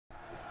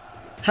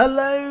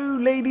Hello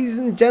ladies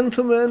and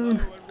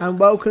gentlemen, and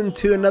welcome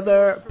to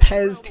another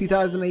PES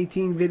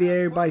 2018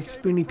 video by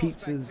Spoony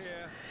Pizzas.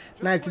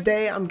 Now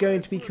today I'm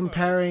going to be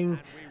comparing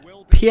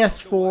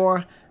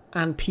PS4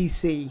 and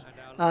PC.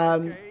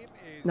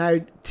 Now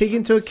take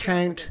into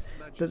account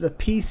that the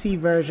PC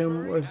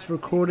version was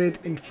recorded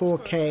in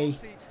 4K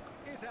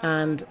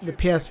and the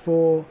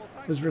PS4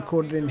 was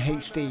recorded in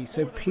HD,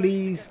 so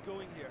please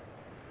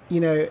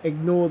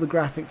ignore the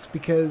graphics,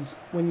 because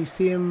when you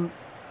see them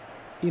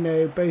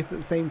both at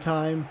the same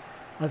time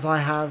as I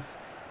have,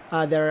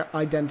 they're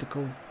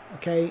identical.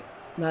 Okay,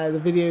 now the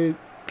video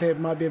clip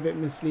might be a bit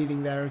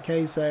misleading there,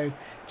 okay, so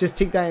just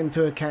take that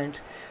into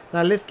account.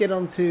 Now let's get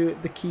on to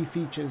the key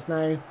features.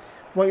 Now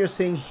what you're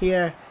seeing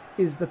here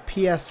is the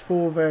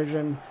PS4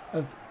 version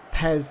of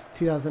PES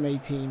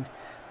 2018.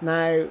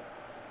 Now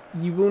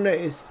you will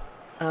notice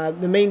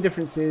the main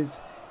difference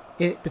is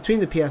between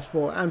the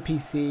PS4 and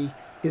PC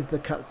is the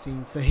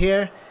cutscene. So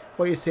here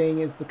what you're seeing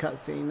is the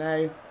cutscene.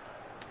 Now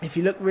if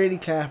you look really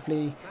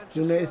carefully,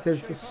 you'll notice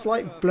there's a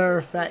slight blur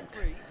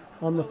effect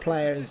on the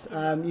players.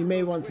 You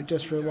may want to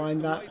just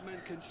rewind that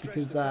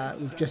because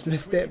we've just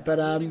missed it. But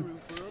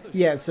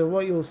yeah, so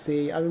what you'll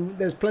see,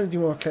 there's plenty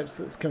more clips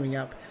that's coming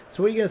up.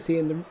 So what you're going to see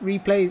in the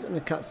replays and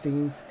the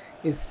cutscenes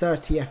is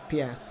 30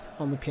 FPS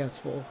on the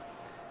PS4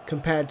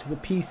 compared to the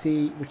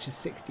PC, which is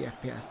 60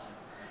 FPS.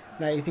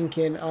 Now you're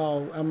thinking,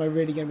 oh, am I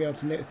really going to be able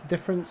to notice the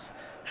difference?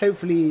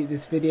 Hopefully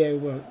this video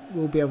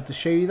will be able to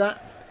show you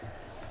that.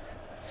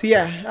 So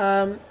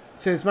yeah,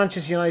 so it's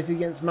Manchester United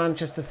against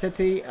Manchester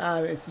City.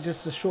 It's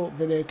just a short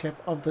video clip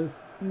of the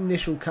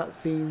initial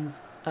cutscenes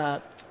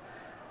at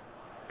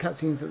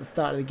the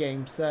start of the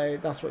game. So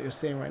that's what you're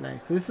seeing right now.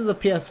 So this is the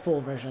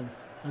PS4 version,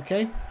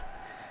 okay?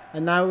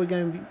 And now we're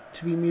going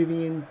to be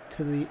moving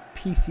into the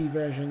PC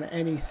version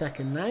any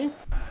second now.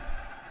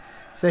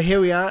 So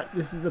here we are.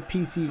 This is the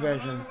PC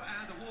version.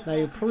 Now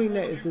you'll probably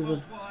notice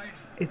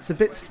it's a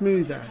bit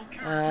smoother.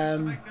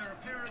 I'm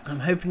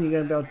hoping you're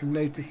going to be able to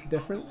notice the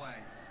difference,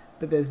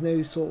 but there's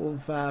no sort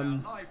of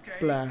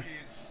blur.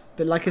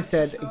 But like I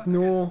said,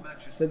 ignore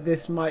that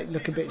this might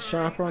look a bit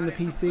sharper on the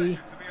PC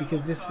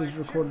because this was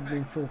recorded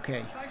in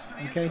 4K.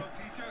 Okay.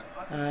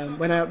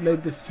 When I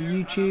upload this to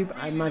YouTube,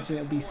 I imagine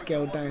it'll be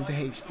scaled down to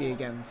HD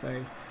again.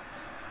 So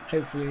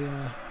hopefully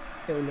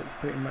it will look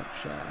pretty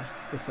much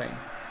the same.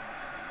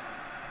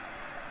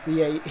 So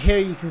yeah, here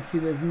you can see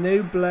there's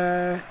no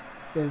blur.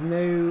 There's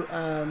no,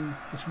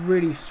 it's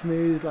really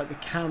smooth, like the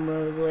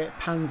camera, the way it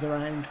pans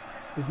around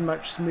is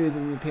much smoother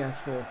than the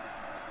PS4.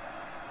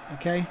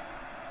 Okay,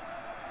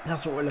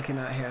 that's what we're looking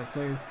at here.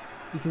 So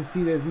you can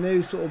see there's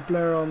no sort of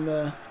blur on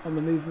the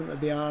movement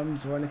of the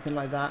arms or anything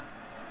like that.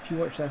 If you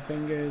watch their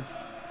fingers,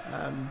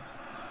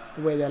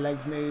 the way their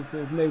legs move,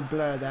 there's no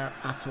blur there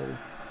at all.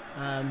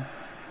 And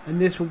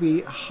this will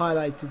be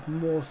highlighted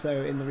more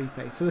so in the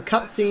replay. So the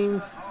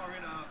cutscenes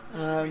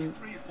are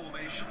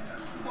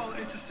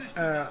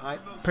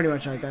pretty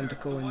much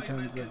identical in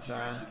terms of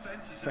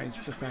frames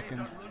per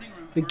second.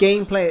 The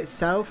gameplay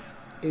itself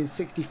is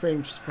 60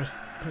 frames per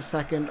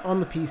second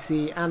on the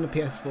PC and the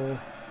PS4.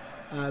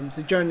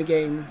 So during the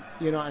game,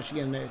 you're not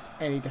actually going to notice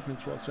any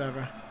difference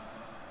whatsoever.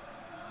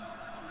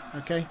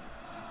 Okay.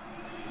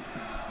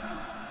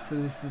 So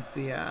this is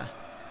the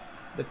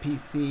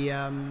PC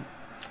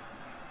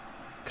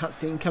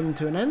cutscene coming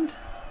to an end,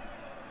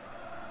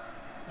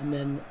 and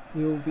then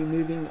we will be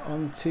moving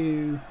on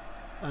to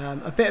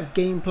a bit of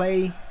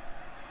gameplay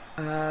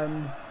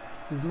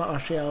with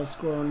Martial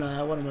scoring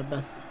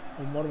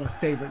one of my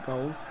favourite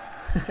goals.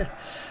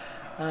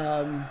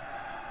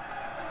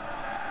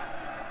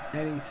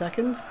 Any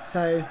second.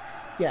 So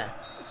yeah,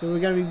 so we're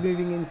going to be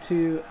moving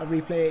into a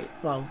replay,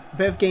 well, a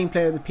bit of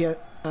gameplay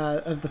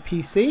of the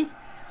PC,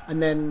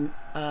 and then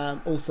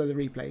also the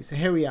replay. So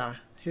here we are.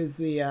 Here's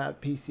the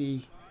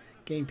PC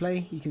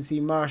gameplay. You can see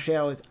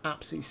Martial is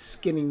absolutely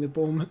skinning the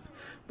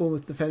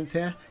Bournemouth defence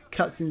here.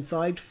 Cuts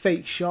inside,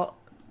 fake shot,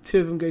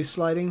 two of them go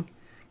sliding,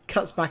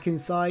 cuts back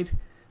inside,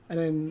 and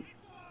then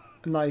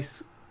a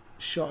nice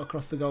shot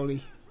across the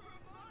goalie.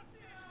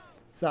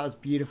 So that was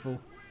beautiful.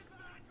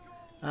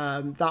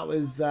 That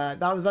was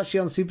actually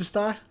on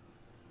Superstar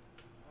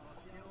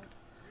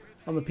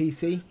on the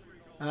PC.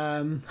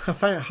 I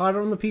found it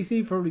harder on the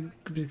PC, probably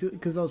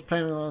because I was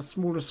playing on a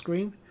smaller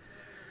screen.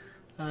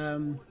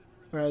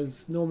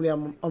 Whereas normally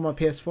on my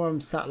PS4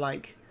 I'm sat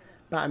like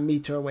about a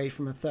meter away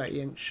from a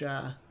 40-inch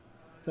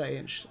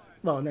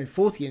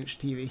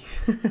TV.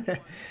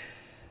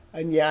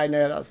 And yeah, I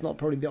know that's not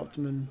probably the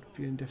optimum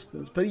viewing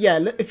distance, but yeah,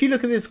 if you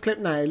look at this clip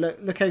now,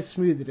 look how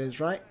smooth it is,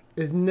 right?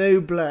 There's no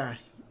blur,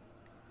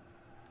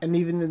 and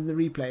even in the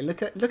replay,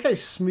 look how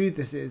smooth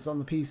this is on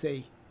the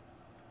PC.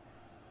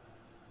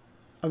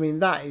 I mean,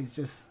 that is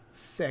just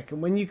sick.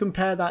 And when you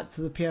compare that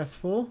to the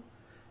PS4,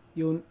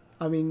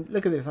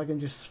 look at this. I can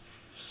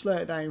just slow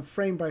it down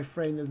frame by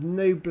frame. There's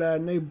no blur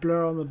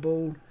on the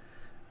ball.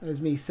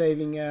 There's me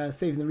saving the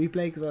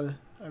replay because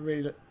I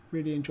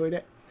really enjoyed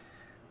it.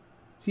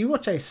 So you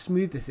watch how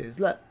smooth this is.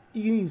 Look,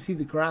 you can even see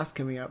the grass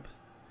coming up.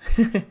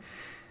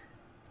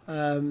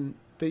 But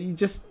you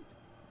just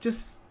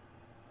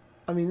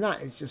I mean,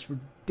 that is just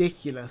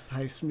ridiculous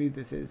how smooth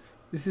this is.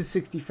 This is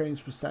 60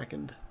 frames per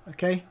second,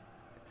 okay?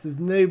 So there's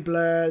no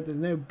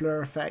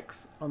blur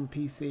effects on the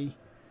PC.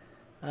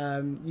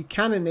 You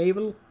can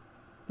enable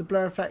the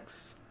blur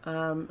effects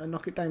and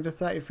knock it down to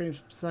 30 frames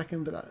per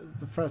second, but that's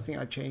the first thing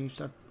I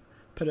changed. I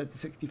put it to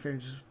 60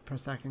 frames per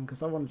second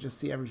because I want to just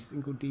see every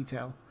single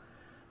detail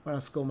when I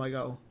score my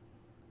goal.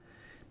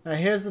 Now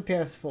here's the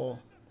PS4.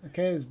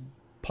 Okay, there's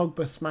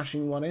Pogba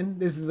smashing one in.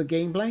 This is the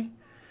gameplay.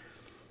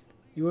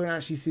 You won't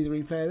actually see the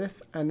replay of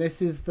this, and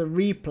this is the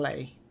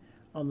replay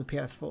on the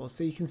PS4.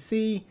 So you can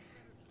see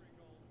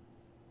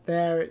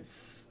there,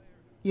 it's,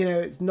 you know,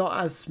 it's not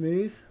as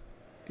smooth.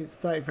 It's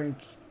 30 frames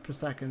per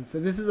second.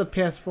 So this is a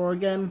PS4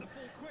 again.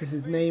 This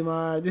is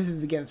Neymar. This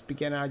is against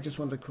beginner. I just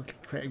wanted to quickly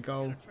create a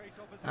goal,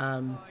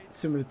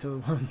 similar to the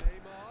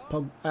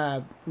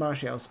one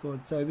Martial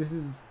scored. So this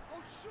is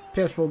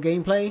PS4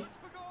 gameplay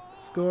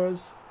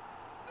scores.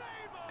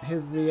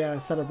 Here's the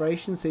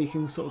celebration, so you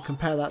can sort of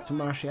compare that to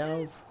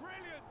Martial's.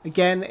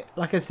 Again,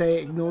 like I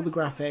say, ignore the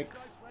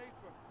graphics.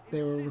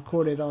 They were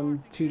recorded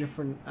on 2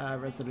 different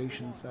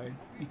resolutions, so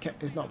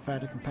it's not fair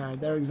to compare.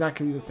 They're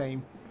exactly the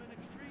same.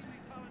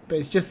 But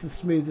it's just the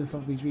smoothness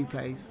of these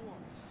replays.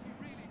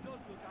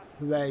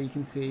 So there you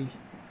can see,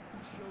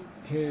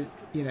 here,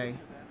 you know,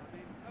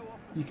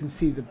 you can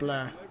see the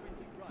blur.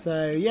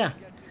 So yeah,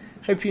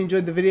 hope you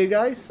enjoyed the video,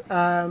 guys.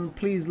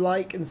 Please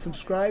like and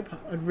subscribe.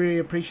 I'd really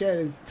appreciate it.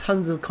 There's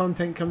tons of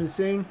content coming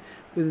soon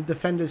with the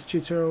Defenders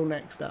tutorial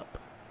next up.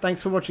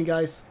 Thanks for watching,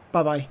 guys.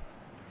 Bye bye.